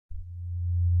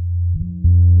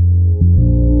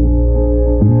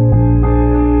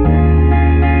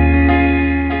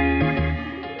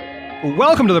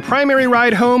Welcome to the Primary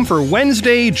Ride Home for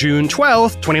Wednesday, June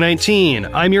 12th, 2019.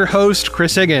 I'm your host,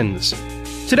 Chris Higgins.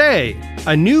 Today,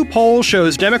 a new poll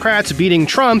shows Democrats beating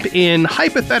Trump in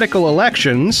hypothetical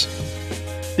elections.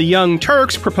 The Young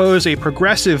Turks propose a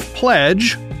progressive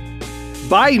pledge.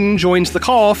 Biden joins the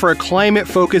call for a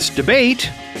climate-focused debate.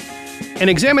 An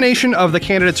examination of the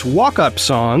candidates' walk-up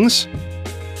songs.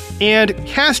 And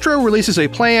Castro releases a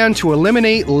plan to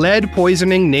eliminate lead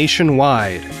poisoning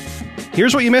nationwide.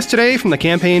 Here's what you missed today from the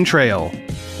campaign trail.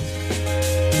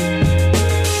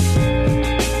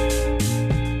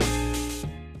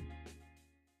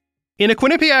 In a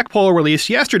Quinnipiac poll released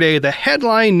yesterday, the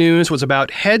headline news was about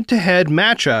head-to-head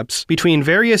matchups between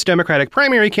various Democratic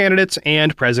primary candidates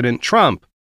and President Trump.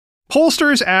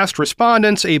 Pollsters asked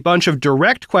respondents a bunch of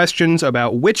direct questions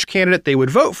about which candidate they would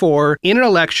vote for in an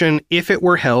election if it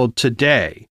were held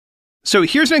today. So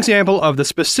here's an example of the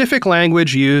specific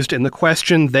language used in the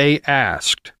question they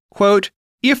asked. Quote,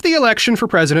 if the election for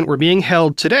president were being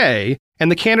held today,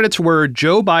 and the candidates were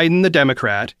Joe Biden, the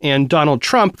Democrat, and Donald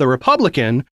Trump, the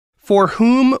Republican, for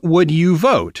whom would you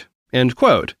vote? End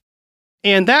quote.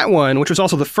 And that one, which was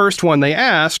also the first one they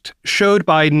asked, showed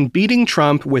Biden beating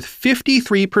Trump with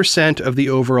 53% of the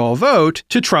overall vote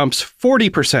to Trump's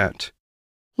 40%.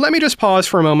 Let me just pause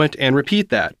for a moment and repeat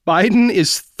that. Biden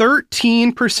is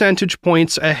 13 percentage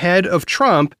points ahead of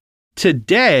Trump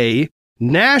today,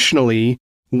 nationally,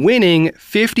 winning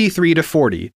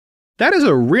 53-40. That is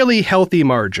a really healthy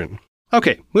margin.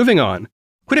 Okay, moving on.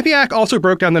 Quinnipiac also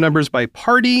broke down the numbers by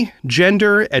party,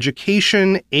 gender,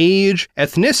 education, age,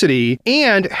 ethnicity,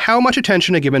 and how much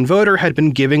attention a given voter had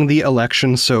been giving the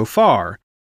election so far.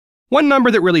 One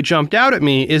number that really jumped out at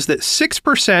me is that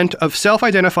 6% of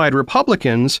self-identified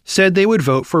Republicans said they would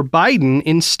vote for Biden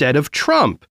instead of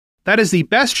Trump. That is the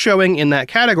best showing in that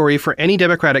category for any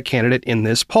Democratic candidate in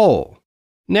this poll.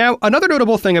 Now, another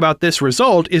notable thing about this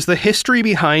result is the history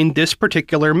behind this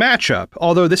particular matchup.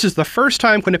 Although this is the first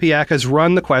time Quinnipiac has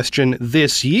run the question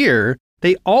this year,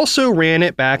 they also ran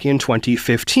it back in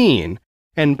 2015.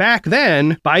 And back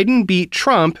then, Biden beat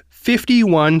Trump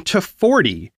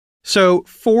 51-40. So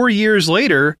 4 years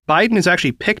later, Biden has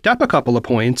actually picked up a couple of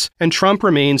points, and Trump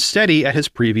remains steady at his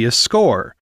previous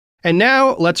score. And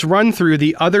now let's run through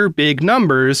the other big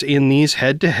numbers in these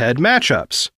head-to-head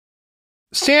matchups.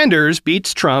 Sanders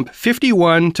beats Trump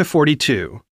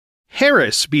 51-42.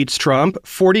 Harris beats Trump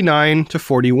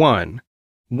 49-41.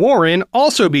 Warren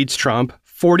also beats Trump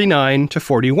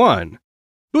 49-41.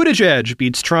 Buttigieg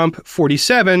beats Trump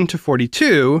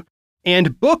 47-42.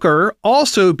 And Booker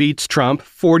also beats Trump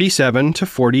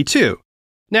 47-42.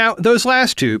 Now, those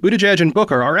last two, Buttigieg and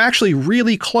Booker, are actually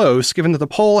really close given that the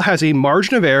poll has a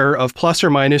margin of error of plus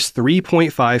or minus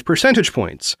 3.5 percentage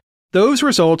points. Those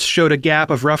results showed a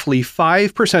gap of roughly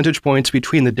 5 percentage points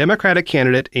between the Democratic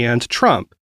candidate and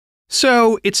Trump.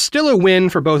 So it's still a win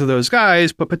for both of those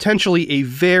guys, but potentially a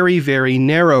very, very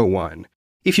narrow one.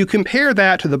 If you compare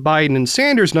that to the Biden and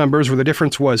Sanders numbers, where the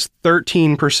difference was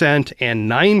 13% and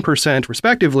 9%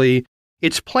 respectively,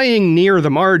 it's playing near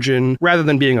the margin rather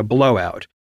than being a blowout.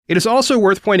 It is also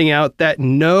worth pointing out that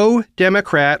no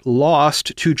Democrat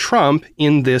lost to Trump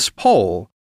in this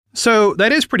poll. So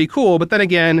that is pretty cool, but then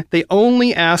again, they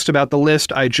only asked about the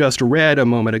list I just read a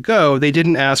moment ago. They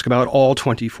didn't ask about all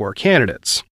 24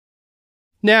 candidates.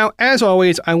 Now, as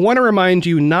always, I want to remind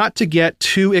you not to get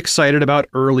too excited about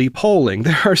early polling.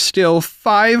 There are still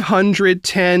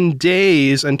 510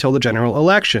 days until the general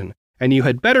election, and you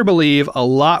had better believe a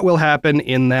lot will happen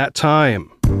in that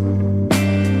time.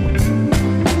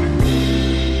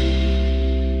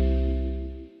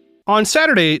 On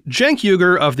Saturday, Cenk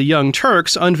Uygur of the Young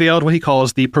Turks unveiled what he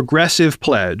calls the Progressive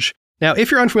Pledge. Now,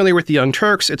 if you're unfamiliar with the Young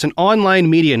Turks, it's an online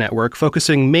media network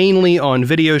focusing mainly on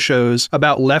video shows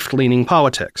about left-leaning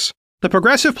politics. The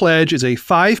Progressive Pledge is a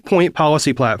 5-point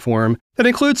policy platform that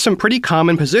includes some pretty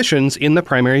common positions in the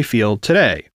primary field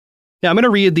today. Now, I'm going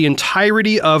to read the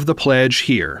entirety of the pledge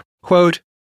here. Quote,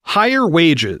 higher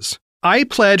wages. I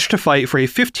pledge to fight for a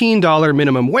 $15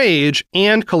 minimum wage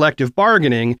and collective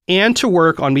bargaining, and to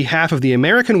work on behalf of the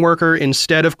American worker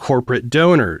instead of corporate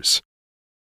donors.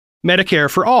 Medicare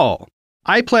for all.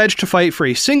 I pledge to fight for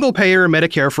a single-payer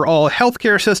Medicare for all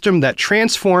healthcare system that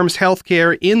transforms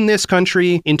healthcare in this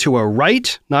country into a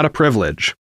right, not a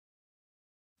privilege.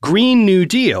 Green New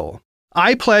Deal.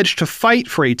 I pledge to fight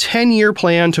for a 10-year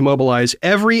plan to mobilize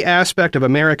every aspect of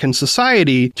American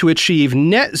society to achieve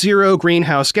net zero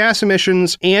greenhouse gas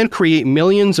emissions and create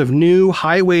millions of new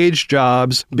high-wage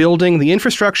jobs, building the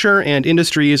infrastructure and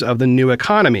industries of the new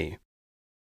economy.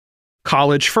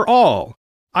 College for all.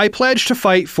 I pledge to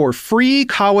fight for free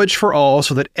college for all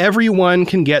so that everyone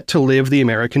can get to live the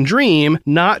American dream,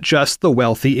 not just the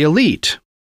wealthy elite.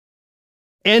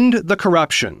 End the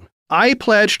corruption. I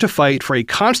pledge to fight for a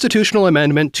constitutional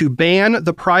amendment to ban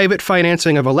the private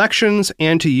financing of elections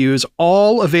and to use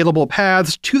all available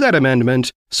paths to that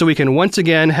amendment so we can once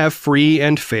again have free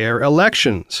and fair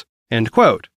elections. End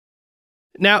quote.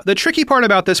 Now, the tricky part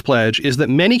about this pledge is that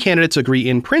many candidates agree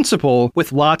in principle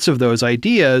with lots of those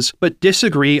ideas, but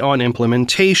disagree on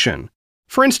implementation.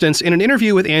 For instance, in an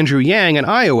interview with Andrew Yang in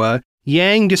Iowa,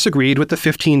 Yang disagreed with the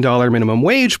 $15 minimum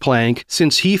wage plank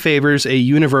since he favors a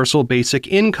universal basic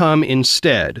income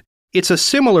instead. It's a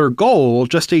similar goal,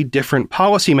 just a different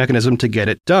policy mechanism to get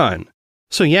it done.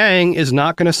 So Yang is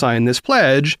not going to sign this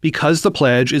pledge because the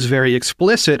pledge is very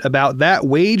explicit about that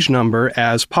wage number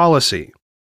as policy.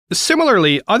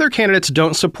 Similarly, other candidates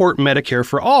don't support Medicare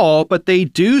for all, but they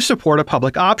do support a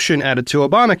public option added to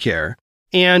Obamacare.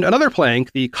 And another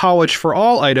plank, the college for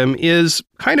all item, is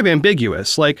kind of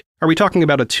ambiguous. Like, are we talking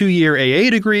about a 2-year AA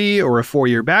degree or a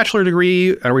 4-year bachelor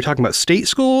degree? Are we talking about state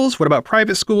schools? What about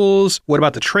private schools? What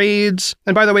about the trades?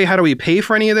 And by the way, how do we pay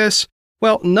for any of this?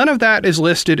 Well, none of that is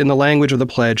listed in the language of the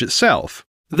pledge itself.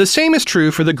 The same is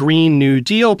true for the Green New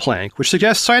Deal plank, which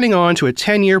suggests signing on to a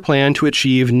 10-year plan to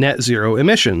achieve net zero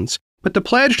emissions. But the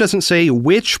pledge doesn't say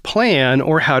which plan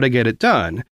or how to get it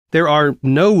done. There are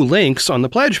no links on the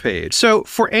pledge page. So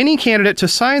for any candidate to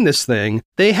sign this thing,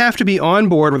 they have to be on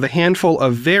board with a handful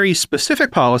of very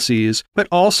specific policies, but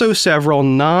also several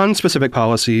non-specific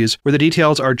policies where the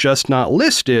details are just not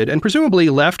listed and presumably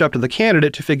left up to the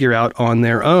candidate to figure out on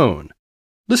their own.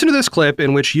 Listen to this clip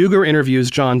in which Uygur interviews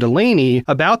John Delaney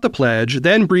about the pledge,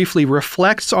 then briefly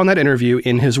reflects on that interview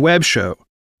in his web show.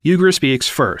 Uygur speaks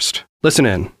first. Listen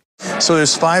in. So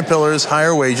there's 5 pillars: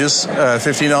 higher wages,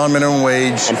 $15 minimum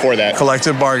wage. I'm for that.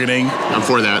 Collective bargaining. I'm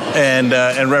for that.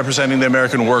 And representing the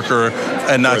American worker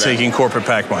and not taking corporate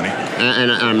PAC money.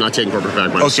 And I'm not taking corporate PAC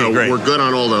money. Okay, so great. We're good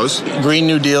on all those. Green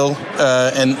New Deal,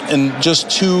 and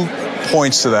just 2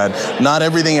 points to that. Not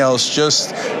everything else,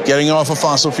 just getting off of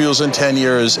fossil fuels in 10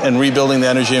 years and rebuilding the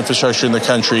energy infrastructure in the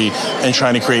country and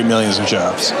trying to create millions of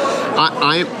jobs.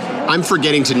 I'm for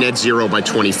getting to net zero by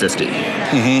 2050,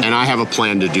 and I have a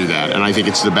plan to do that, and I think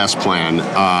it's the best plan.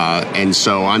 And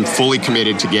so I'm fully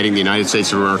committed to getting the United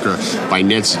States of America by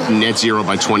net zero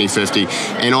by 2050,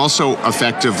 and also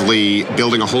effectively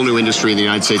building a whole new industry in the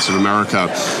United States of America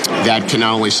that can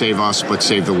not only save us, but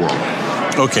save the world.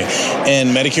 Okay.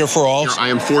 And Medicare for all? I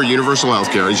am for universal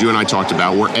health care, as you and I talked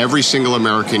about, where every single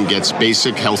American gets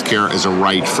basic health care as a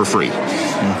right for free.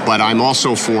 But I'm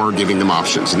also for giving them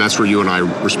options, and that's where you and I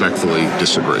respectfully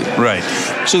disagree. Right.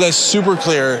 So that's super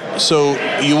clear. So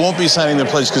you won't be signing the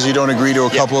pledge because you don't agree to a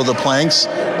couple of the planks,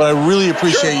 but I really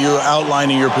appreciate you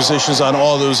outlining your positions on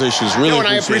all those issues. Really and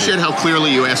I appreciate how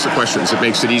clearly you ask the questions. It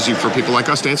makes it easy for people like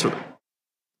us to answer them.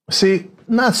 See,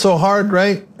 not so hard,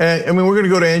 right? I mean, we're going to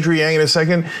go to Andrew Yang in a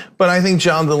second, but I think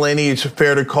John Delaney, it's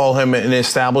fair to call him an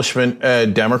establishment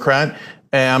Democrat.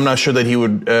 And I'm not sure that he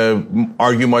would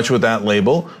argue much with that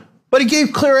label, but he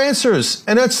gave clear answers,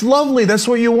 and that's lovely. That's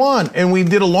what you want. And we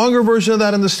did a longer version of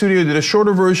that in the studio, did a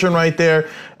shorter version right there.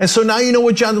 And so now you know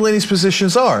what John Delaney's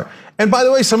positions are. And by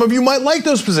the way, some of you might like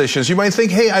those positions. You might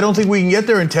think, hey, I don't think we can get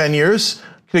there in 10 years.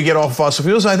 To get off fossil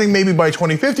fuels. I think maybe by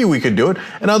 2050 we could do it.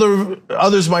 And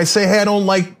others might say, hey, I don't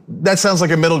like, that sounds like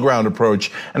a middle ground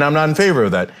approach, and I'm not in favor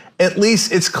of that. At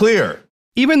least it's clear.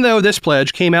 Even though this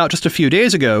pledge came out just a few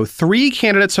days ago, 3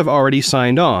 candidates have already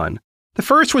signed on. The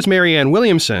first was Marianne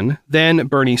Williamson, then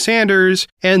Bernie Sanders,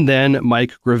 and then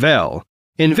Mike Gravel.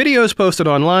 In videos posted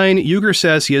online, Uygur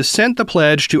says he has sent the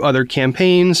pledge to other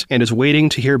campaigns and is waiting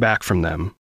to hear back from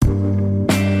them.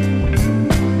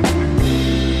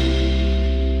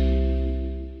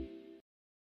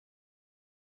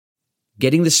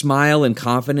 Getting the smile and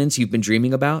confidence you've been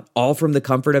dreaming about, all from the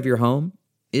comfort of your home,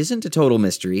 isn't a total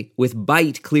mystery with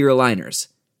Byte clear aligners.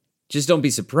 Just don't be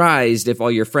surprised if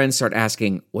all your friends start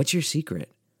asking, what's your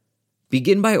secret?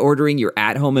 Begin by ordering your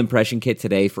at-home impression kit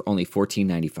today for only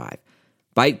 $14.95.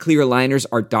 Byte clear aligners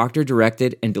are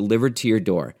doctor-directed and delivered to your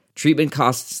door. Treatment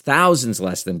costs thousands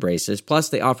less than braces, plus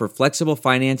they offer flexible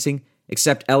financing,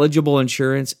 accept eligible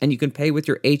insurance, and you can pay with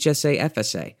your HSA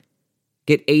FSA.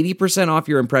 Get 80% off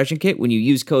your impression kit when you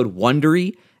use code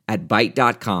WONDERY at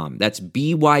Byte.com. That's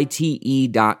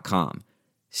BYTE.com.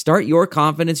 Start your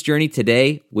confidence journey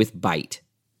today with Byte.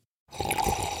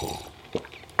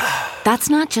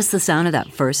 That's not just the sound of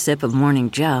that first sip of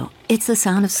Morning Joe. It's the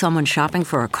sound of someone shopping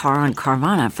for a car on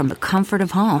Carvana from the comfort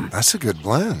of home. That's a good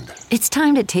blend. It's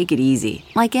time to take it easy,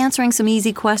 like answering some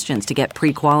easy questions to get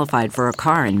pre-qualified for a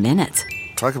car in minutes.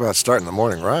 Talk about starting the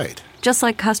morning right. just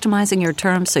like customizing your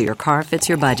terms so your car fits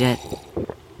your budget.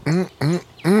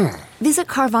 Visit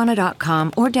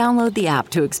Carvana.com or download the app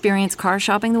to experience car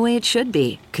shopping the way it should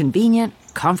be. Convenient,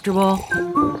 comfortable.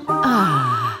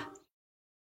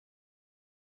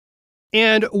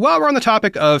 And while we're on the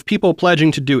topic of people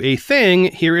pledging to do a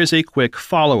thing, here is a quick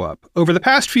follow-up. Over the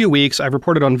past few weeks, I've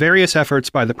reported on various efforts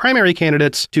by the primary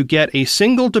candidates to get a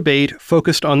single debate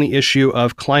focused on the issue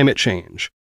of climate change.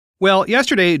 Well,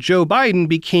 yesterday, Joe Biden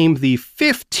became the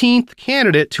 15th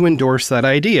candidate to endorse that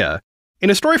idea. In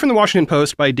a story from the Washington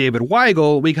Post by David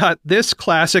Weigel, we got this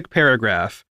classic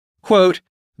paragraph. Quote,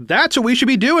 "That's what we should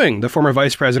be doing," the former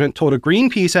vice president told a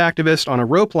Greenpeace activist on a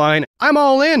rope line. "I'm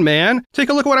all in, man. Take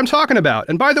a look at what I'm talking about.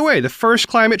 And by the way, the first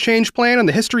climate change plan in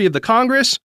the history of the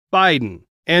Congress? Biden."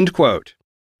 End quote.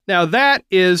 Now that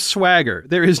is swagger.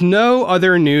 There is no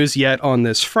other news yet on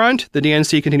this front. The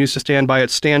DNC continues to stand by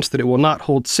its stance that it will not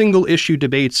hold single-issue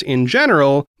debates in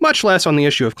general, much less on the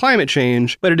issue of climate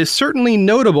change, but it is certainly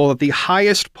notable that the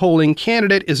highest polling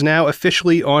candidate is now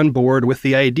officially on board with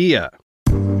the idea.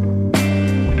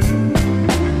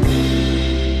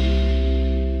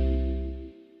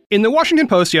 In the Washington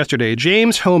Post yesterday,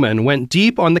 James Hohmann went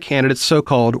deep on the candidates'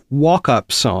 so-called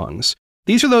walk-up songs.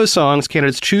 These are those songs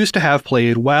candidates choose to have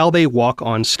played while they walk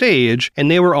on stage, and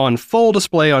they were on full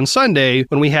display on Sunday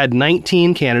when we had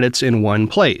 19 candidates in one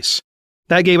place.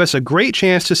 That gave us a great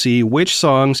chance to see which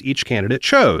songs each candidate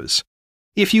chose.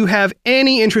 If you have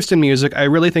any interest in music, I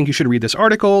really think you should read this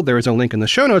article. There is a link in the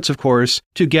show notes, of course,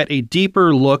 to get a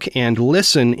deeper look and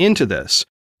listen into this.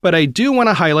 But I do want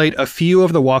to highlight a few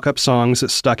of the walk-up songs that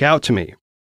stuck out to me.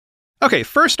 Okay,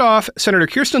 first off, Senator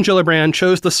Kirsten Gillibrand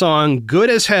chose the song Good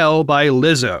as Hell by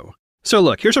Lizzo. So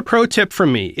look, here's a pro tip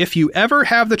from me. If you ever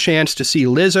have the chance to see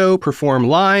Lizzo perform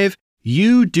live,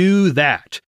 you do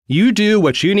that. You do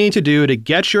what you need to do to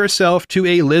get yourself to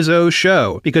a Lizzo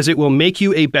show, because it will make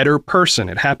you a better person.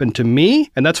 It happened to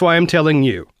me, and that's why I'm telling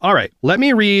you. All right, let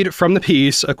me read from the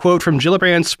piece a quote from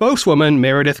Gillibrand's spokeswoman,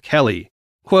 Meredith Kelly.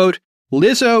 Quote,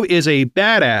 "Lizzo is a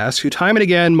badass who time and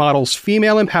again models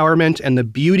female empowerment and the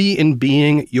beauty in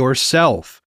being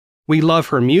yourself. We love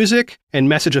her music and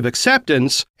message of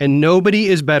acceptance, and nobody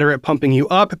is better at pumping you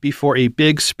up before a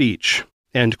big speech."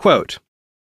 End quote.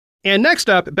 And next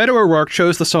up, Beto O'Rourke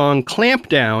chose the song Clamp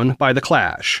Down by The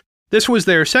Clash. This was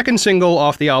their second single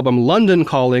off the album London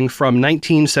Calling from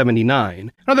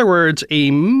 1979. In other words,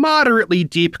 a moderately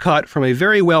deep cut from a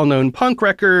very well-known punk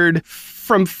record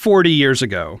from 40 years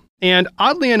ago. And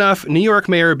oddly enough, New York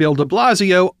Mayor Bill de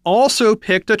Blasio also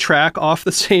picked a track off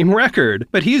the same record,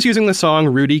 but he's using the song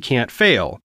Rudy Can't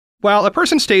Fail. While a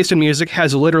person's taste in music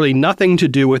has literally nothing to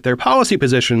do with their policy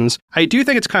positions, I do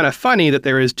think it's kind of funny that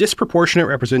there is disproportionate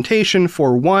representation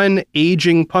for one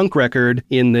aging punk record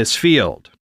in this field.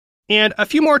 And a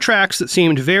few more tracks that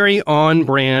seemed very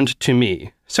on-brand to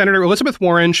me. Senator Elizabeth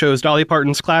Warren chose Dolly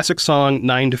Parton's classic song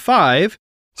 9 to 5,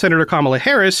 Senator Kamala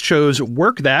Harris chose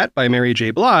Work That by Mary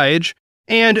J. Blige,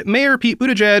 and Mayor Pete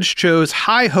Buttigieg chose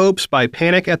High Hopes by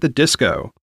Panic at the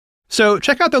Disco. So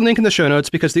check out the link in the show notes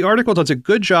because the article does a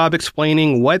good job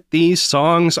explaining what these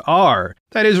songs are.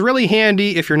 That is really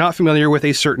handy if you're not familiar with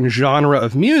a certain genre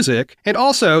of music, and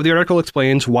also the article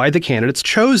explains why the candidates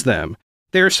chose them.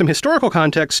 There's some historical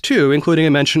context too, including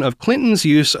a mention of Clinton's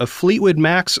use of Fleetwood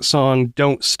Mac's song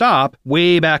Don't Stop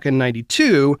way back in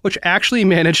 '92, which actually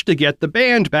managed to get the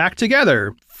band back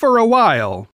together for a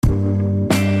while.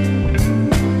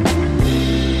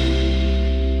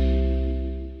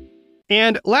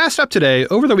 And last up today,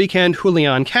 over the weekend,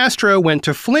 Julian Castro went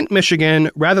to Flint, Michigan,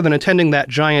 rather than attending that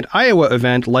giant Iowa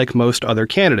event like most other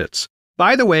candidates.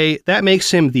 By the way, that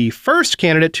makes him the first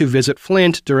candidate to visit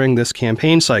Flint during this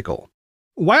campaign cycle.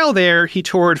 While there, he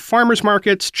toured farmers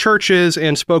markets, churches,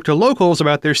 and spoke to locals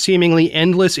about their seemingly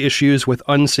endless issues with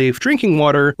unsafe drinking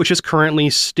water, which is currently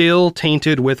still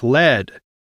tainted with lead.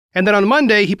 And then on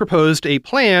Monday, he proposed a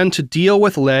plan to deal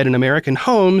with lead in American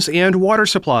homes and water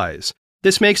supplies.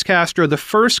 This makes Castro the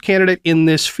first candidate in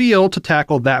this field to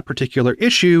tackle that particular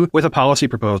issue with a policy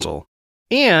proposal.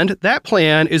 And that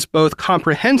plan is both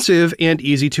comprehensive and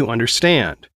easy to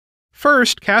understand.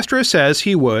 First, Castro says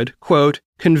he would, quote,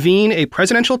 convene a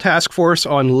presidential task force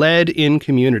on lead in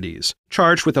communities,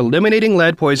 charged with eliminating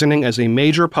lead poisoning as a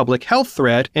major public health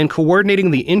threat and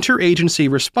coordinating the interagency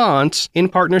response in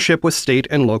partnership with state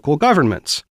and local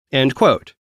governments, end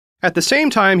quote. At the same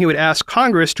time, he would ask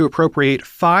Congress to appropriate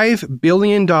 $5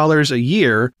 billion a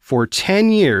year for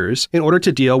 10 years in order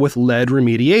to deal with lead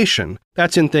remediation.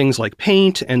 That's in things like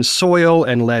paint and soil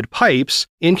and lead pipes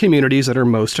in communities that are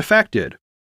most affected.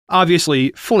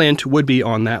 Obviously, Flint would be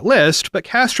on that list, but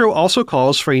Castro also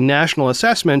calls for a national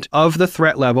assessment of the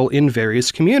threat level in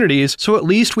various communities, so at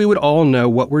least we would all know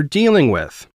what we're dealing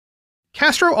with.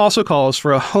 Castro also calls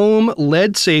for a home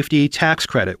lead safety tax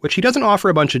credit, which he doesn't offer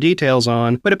a bunch of details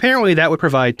on, but apparently that would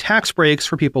provide tax breaks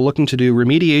for people looking to do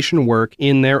remediation work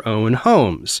in their own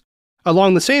homes.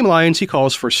 Along the same lines, he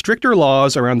calls for stricter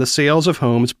laws around the sales of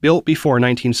homes built before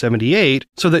 1978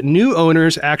 so that new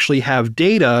owners actually have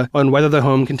data on whether the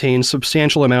home contains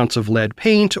substantial amounts of lead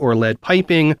paint or lead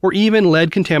piping or even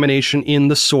lead contamination in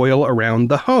the soil around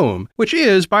the home, which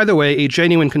is, by the way, a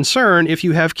genuine concern if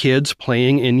you have kids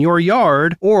playing in your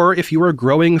yard or if you are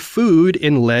growing food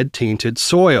in lead-tainted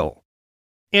soil.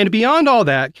 And beyond all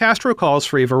that, Castro calls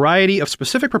for a variety of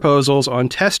specific proposals on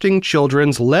testing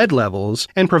children's lead levels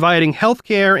and providing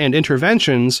healthcare and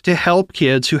interventions to help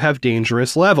kids who have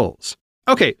dangerous levels.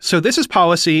 Okay, so this is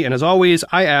policy, and as always,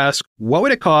 I ask, what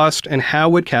would it cost and how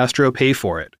would Castro pay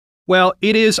for it? Well,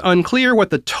 it is unclear what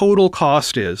the total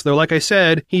cost is, though like I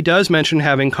said, he does mention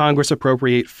having Congress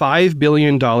appropriate $5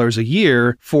 billion a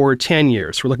year for 10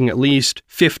 years. We're looking at least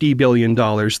 $50 billion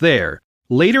there.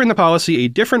 Later in the policy, a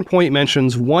different point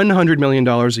mentions $100 million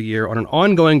a year on an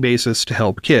ongoing basis to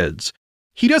help kids.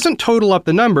 He doesn't total up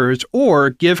the numbers or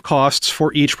give costs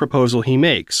for each proposal he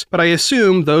makes, but I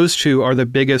assume those two are the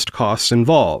biggest costs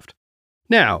involved.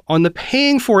 Now, on the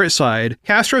paying for it side,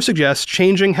 Castro suggests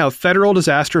changing how federal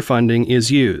disaster funding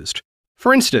is used.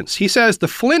 For instance, he says the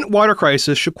Flint water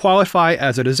crisis should qualify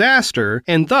as a disaster,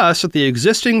 and thus that the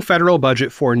existing federal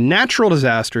budget for natural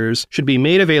disasters should be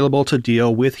made available to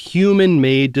deal with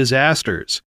human-made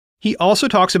disasters. He also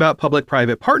talks about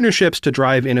public-private partnerships to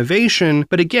drive innovation,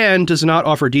 but again does not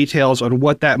offer details on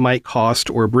what that might cost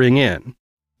or bring in.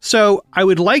 So, I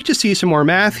would like to see some more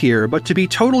math here, but to be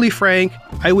totally frank,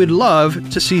 I would love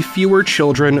to see fewer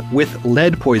children with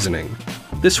lead poisoning.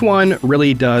 This one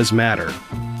really does matter.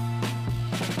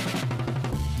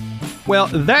 Well,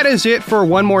 that is it for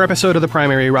one more episode of The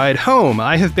Primary Ride Home.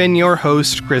 I have been your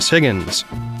host, Chris Higgins.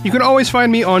 You can always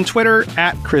find me on Twitter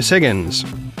 @ChrisHiggins.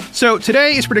 So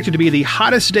today is predicted to be the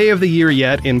hottest day of the year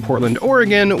yet in Portland,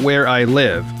 Oregon, where I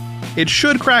live. It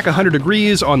should crack 100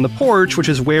 degrees on the porch, which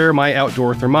is where my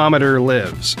outdoor thermometer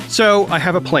lives. So I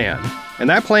have a plan, and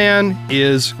that plan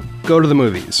is go to the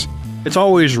movies. It's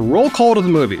always roll cold to the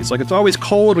movies. Like, it's always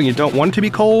cold when you don't want it to be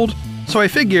cold. So I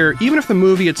figure, even if the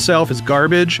movie itself is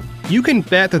garbage, you can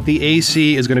bet that the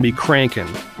AC is going to be cranking.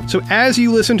 So as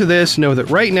you listen to this, know that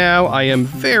right now I am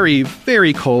very,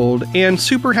 very cold and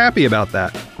super happy about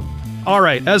that.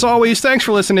 Alright, as always, thanks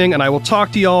for listening, and I will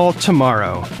talk to y'all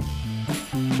tomorrow.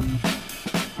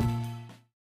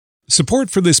 Support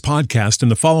for this podcast and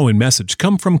the following message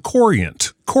come from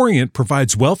Corient. Corient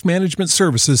provides wealth management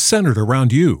services centered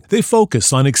around you. They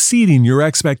focus on exceeding your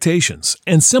expectations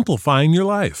and simplifying your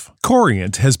life.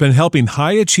 Corient has been helping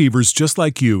high achievers just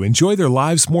like you enjoy their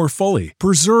lives more fully,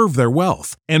 preserve their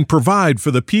wealth, and provide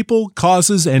for the people,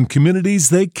 causes, and communities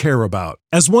they care about.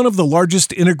 As one of the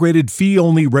largest integrated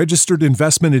fee-only registered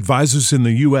investment advisors in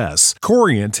the U.S.,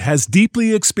 Corient has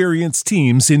deeply experienced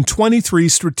teams in 23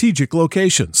 strategic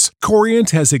locations. Corient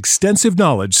has extensive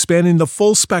knowledge spanning the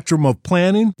full spectrum of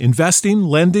planning, investing,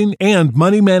 lending, and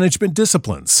money management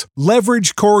disciplines.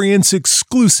 Leverage Corient's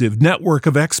exclusive network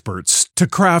of experts to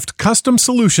craft custom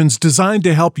solutions designed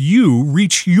to help you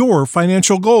reach your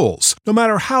financial goals, no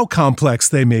matter how complex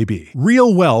they may be.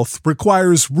 Real wealth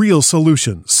requires real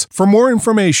solutions. For more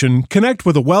information, connect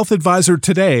with a wealth advisor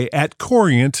today at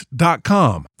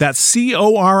Corient.com. That's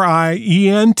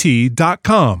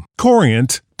Corient.com.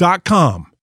 Corient.com.